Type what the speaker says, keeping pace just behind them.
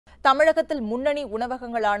தமிழகத்தில் முன்னணி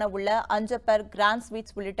உணவகங்களான உள்ள அஞ்சப்பர், கிராண்ட்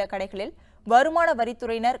ஸ்வீட்ஸ் உள்ளிட்ட கடைகளில் வருமான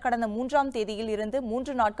வரித்துறையினர் கடந்த 3ஆம் தேதியில் இருந்து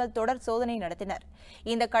 3 நாட்கள் தொடர் சோதனை நடத்தினர்.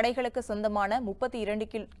 இந்த கடைகளுக்கு சொந்தமான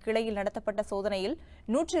 32 கிளையில் நடத்தப்பட்ட சோதனையில்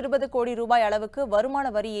 120 கோடி ரூபாய் அளவுக்கு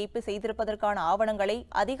வருமான வரி ஏய்ப்பு செய்திருப்பதற்கான ஆவணங்களை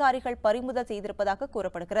அதிகாரிகள் பறிமுதல் செய்திருப்பதாக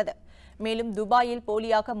கூறப்படுகிறது. மேலும் துபாயில்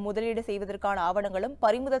போலியாக முதலீடு செய்வதற்கான ஆவணங்களும்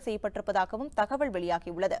பறிமுதல் செய்யப்பட்டிருப்பதாகவும் தகவல்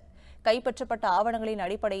வெளியாகியுள்ளது. கைப்பற்றப்பட்ட ஆவணங்களின்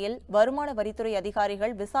அடிப்படையில் வருமான வரித்துறை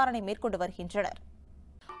அதிகாரிகள் விசாரணை மேற்கொண்டு வருகின்றனர்.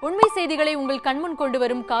 உண்மை செய்திகளை உங்கள் கண்முன் கொண்டு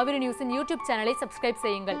வரும் காவிரி நியூஸின் யூடியூப் சேனலை சப்ஸ்கிரைப்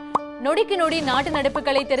செய்யுங்கள். நொடிக்கு நொடி நாட்டு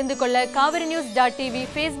நடப்புகளை தெரிந்து கொள்ள காவிரி நியூஸ்.tv,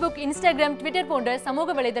 Facebook, Instagram, Twitter போன்ற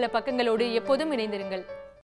சமூக வலைதள பக்கங்களோடு எப்போதும் இணைந்திருங்கள்.